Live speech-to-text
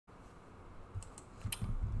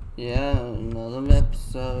Yeah, another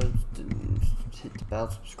episode. Hit the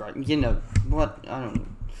bell, subscribe. You know what? I don't know.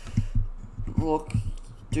 Look,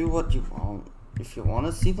 do what you want. If you want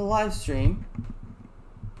to see the live stream,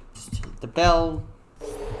 just hit the bell.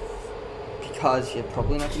 Because you're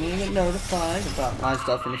probably not going to get notified about my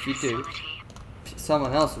stuff, and if you do,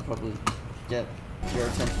 someone else will probably get your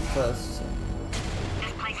attention first. So.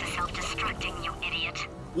 This place is self-destructing, you idiot.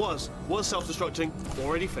 Was self-destructing,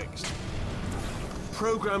 already fixed.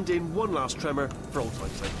 Programmed in one last tremor for old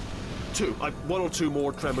time's sake. One or two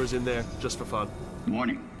more tremors in there, just for fun.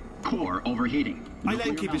 Warning. Core overheating. I let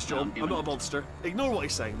him keep his job. I'm not a monster. Ignore what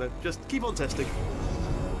he's saying, though. Just keep on testing.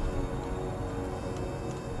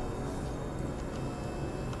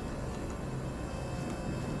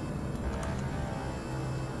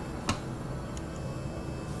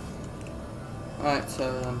 Alright,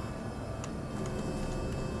 so,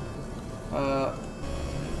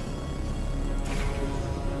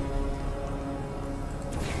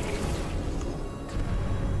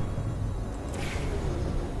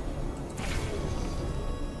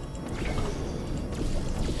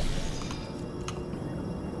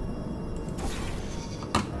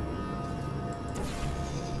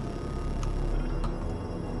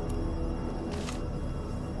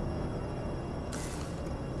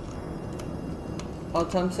 old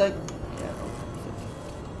time's sake? Yeah, old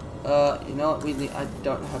time's sake. You know what, Wheatley, I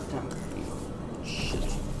don't have time for you. Shit.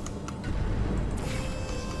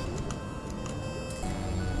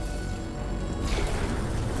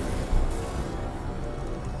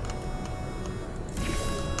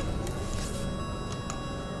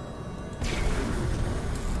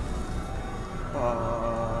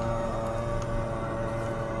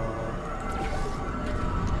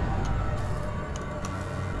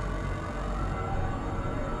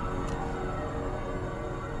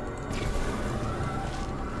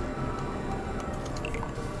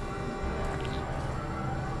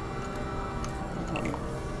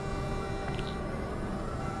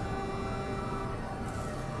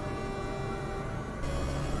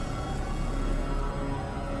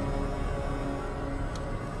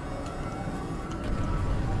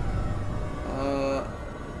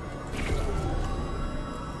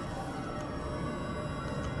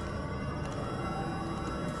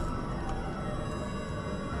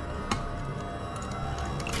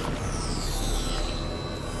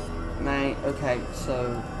 Mate, okay,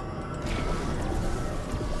 so...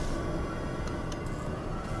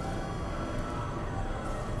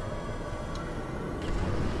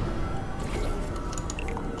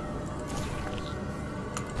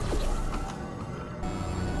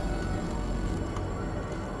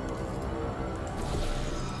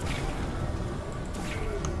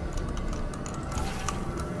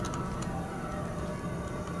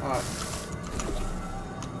 Alright.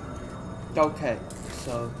 Okay,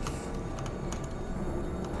 so...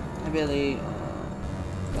 Really,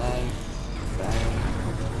 bang, bang.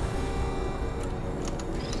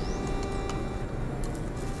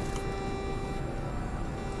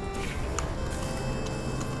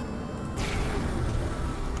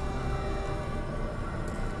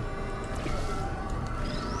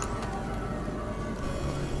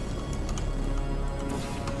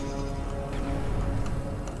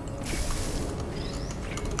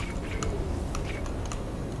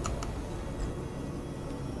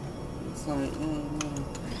 Like,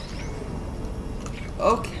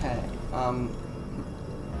 okay,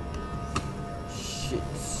 shit,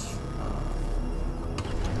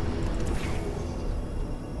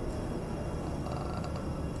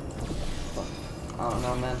 fuck. I don't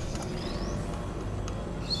know, man.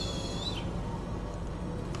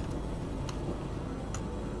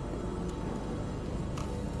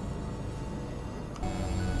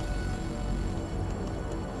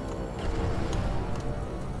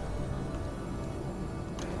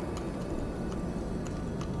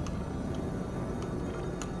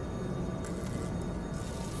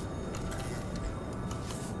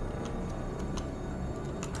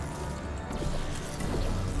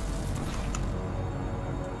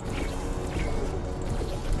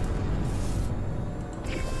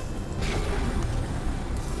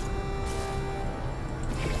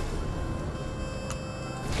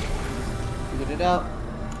 Figured it out.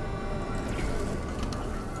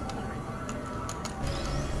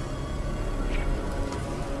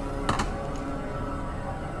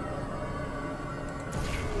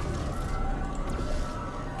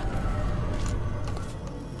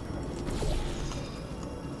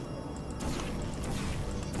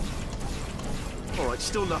 Alright,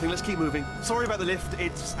 still nothing. Let's keep moving. Sorry about the lift.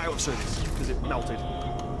 It's out of service because it melted.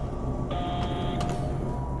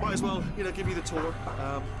 might as well, you know, give you the tour.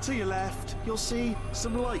 To your left, you'll see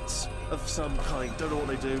some lights of some kind. Don't know what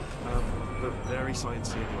they do, but very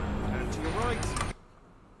sciencey anyway. And to your right,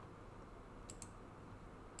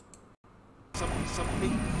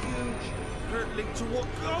 something huge, hurtling toward.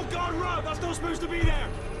 Oh God, run! That's not supposed to be there.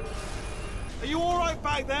 Are you all right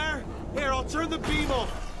back there? Here, I'll turn the beam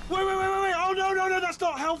off. Wait! Oh no! That's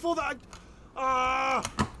not helpful. I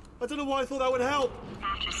don't know why I thought that would help.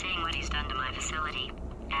 After seeing what he's done to my facility,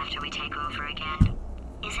 after we take over again,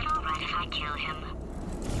 is it all right if I kill him?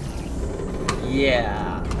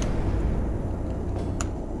 Yeah.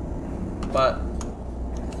 But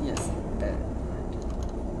yes, better.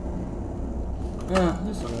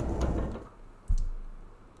 This one.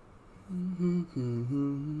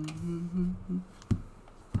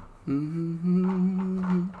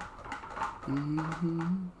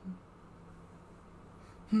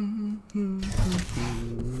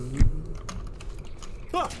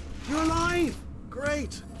 Ah, you're alive!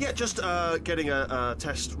 Great. Yeah, just getting a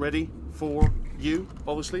test ready for you,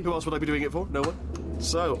 obviously. Who else would I be doing it for? No one.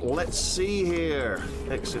 So, let's see here.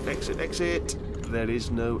 Exit. There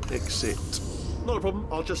is no exit. Not a problem.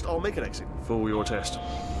 I'll make an exit for your test.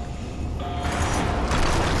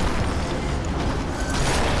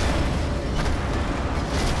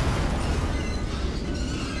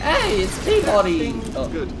 Hey, it's Peabody! Oh.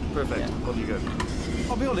 Good, perfect. Yeah. On you go.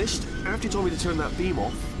 I'll be honest, after you told me to turn that beam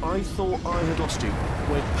off, I thought I had lost you.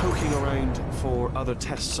 Went poking around for other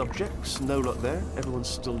test subjects. No luck there. Everyone's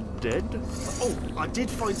still dead. Oh, I did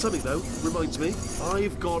find something though. Reminds me.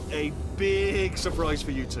 I've got a big surprise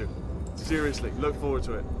for you two. Seriously, look forward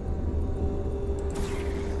to it.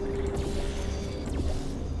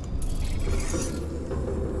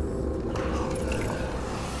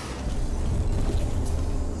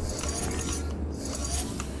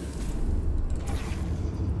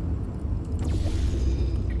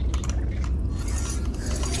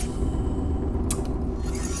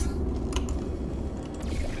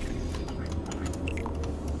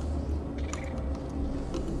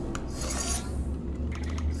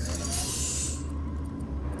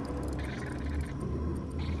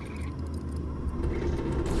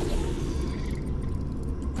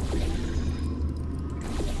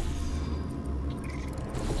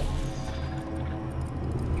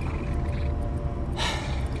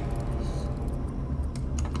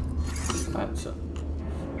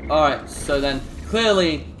 Alright, so then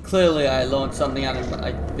clearly I launched something out of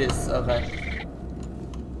like this. Okay.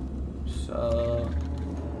 So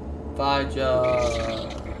if I just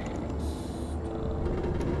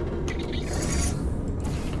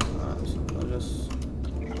alright, so I'll just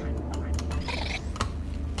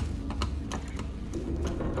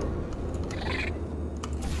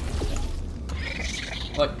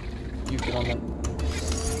what you get on that.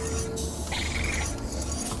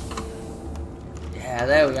 Yeah,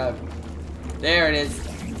 there we go. There it is.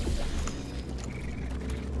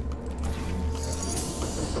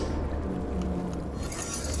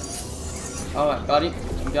 Alright, buddy.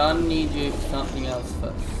 I'm gonna need you for something else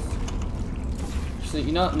first. So,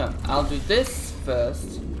 you know what? No. I'll do this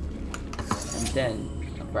first. And then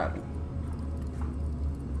I'll grab it.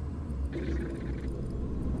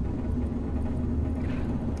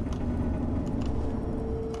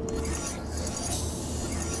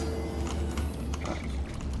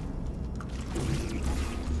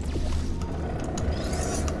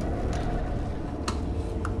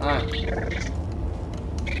 Alright.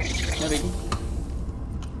 No biggie.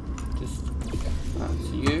 Just alright,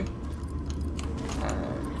 so you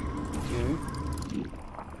and you.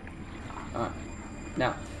 Alright.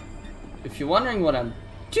 Now, if you're wondering what I'm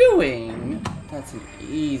doing, that's an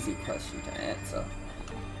easy question to answer.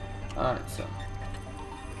 Alright, so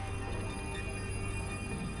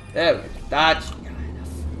there we go. That's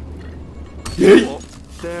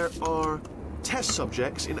enough. There are test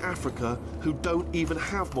subjects in Africa who don't even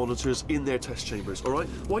have monitors in their test chambers, alright?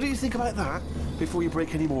 Why don't you think about that before you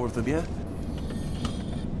break any more of them, yeah?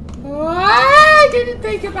 I didn't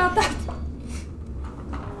think about that.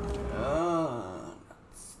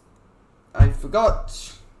 I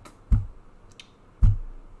forgot.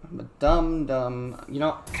 I'm a dumb. You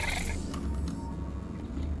know.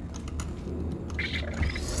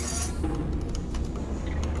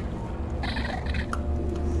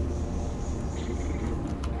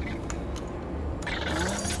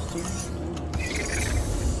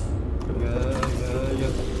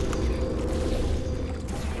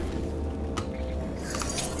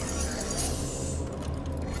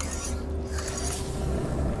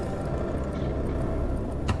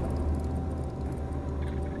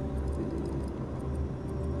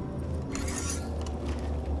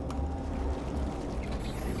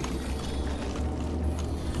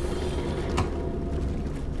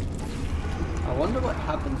 wonder what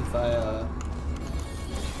happens if I,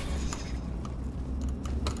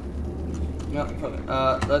 no,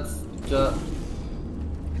 okay. Let's just...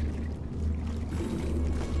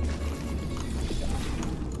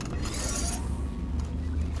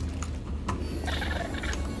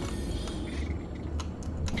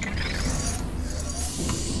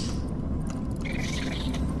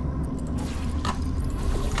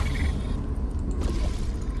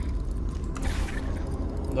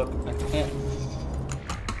 Look, I can't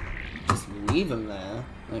just leave him there.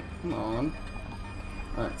 Like, come on.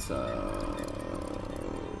 Alright, so...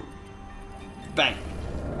 Bang!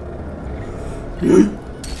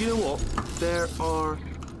 You know what? There are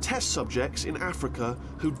test subjects in Africa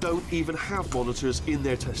who don't even have monitors in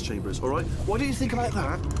their test chambers, alright? Why don't you think about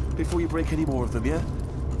that before you break any more of them, yeah?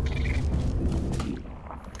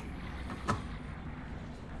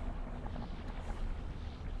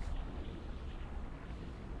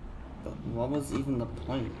 But what was even the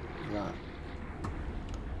point of that?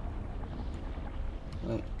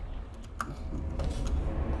 Like...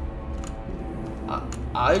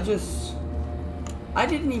 I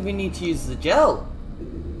didn't even need to use the gel.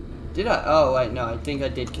 Did I? Oh, wait, no, I think I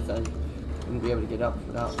did because I wouldn't be able to get up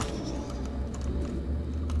without.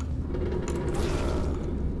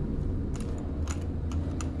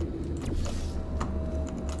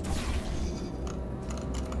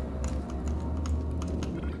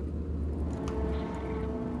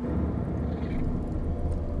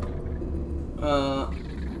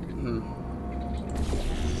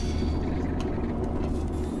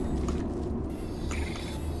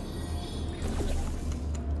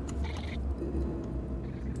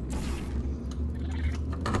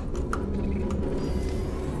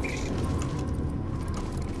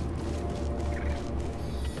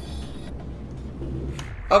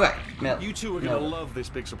 Okay, no. You two are going to love this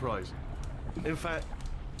big surprise. In fact,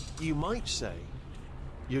 you might say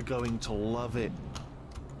you're going to love it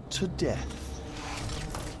to death.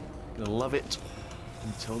 You're gonna love it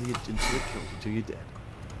until it kills you, until you're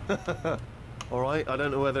dead. All right. I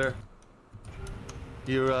don't know whether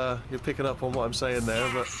you're picking up on what I'm saying there,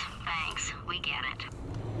 Yes, but thanks. We get it.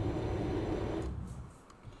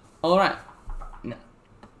 All right. No.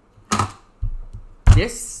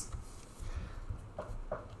 This.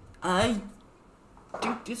 I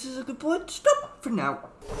think this is a good point to stop for now.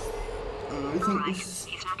 I think Right. this is.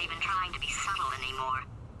 He's not even trying to be subtle anymore.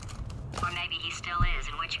 Or maybe he still is,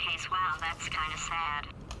 in which case, wow, that's kind of sad.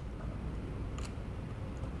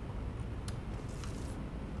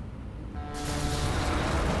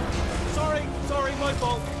 sorry, my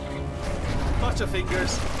fault.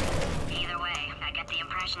 Butterfingers. Either way, I get the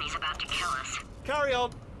impression he's about to kill us. Carry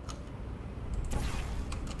on.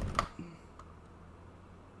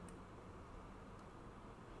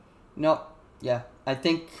 No, yeah. I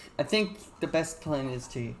think the best plan is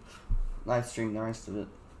to live stream the rest of it.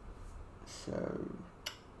 So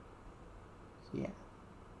yeah.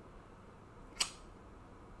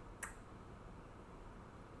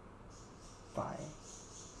 Bye.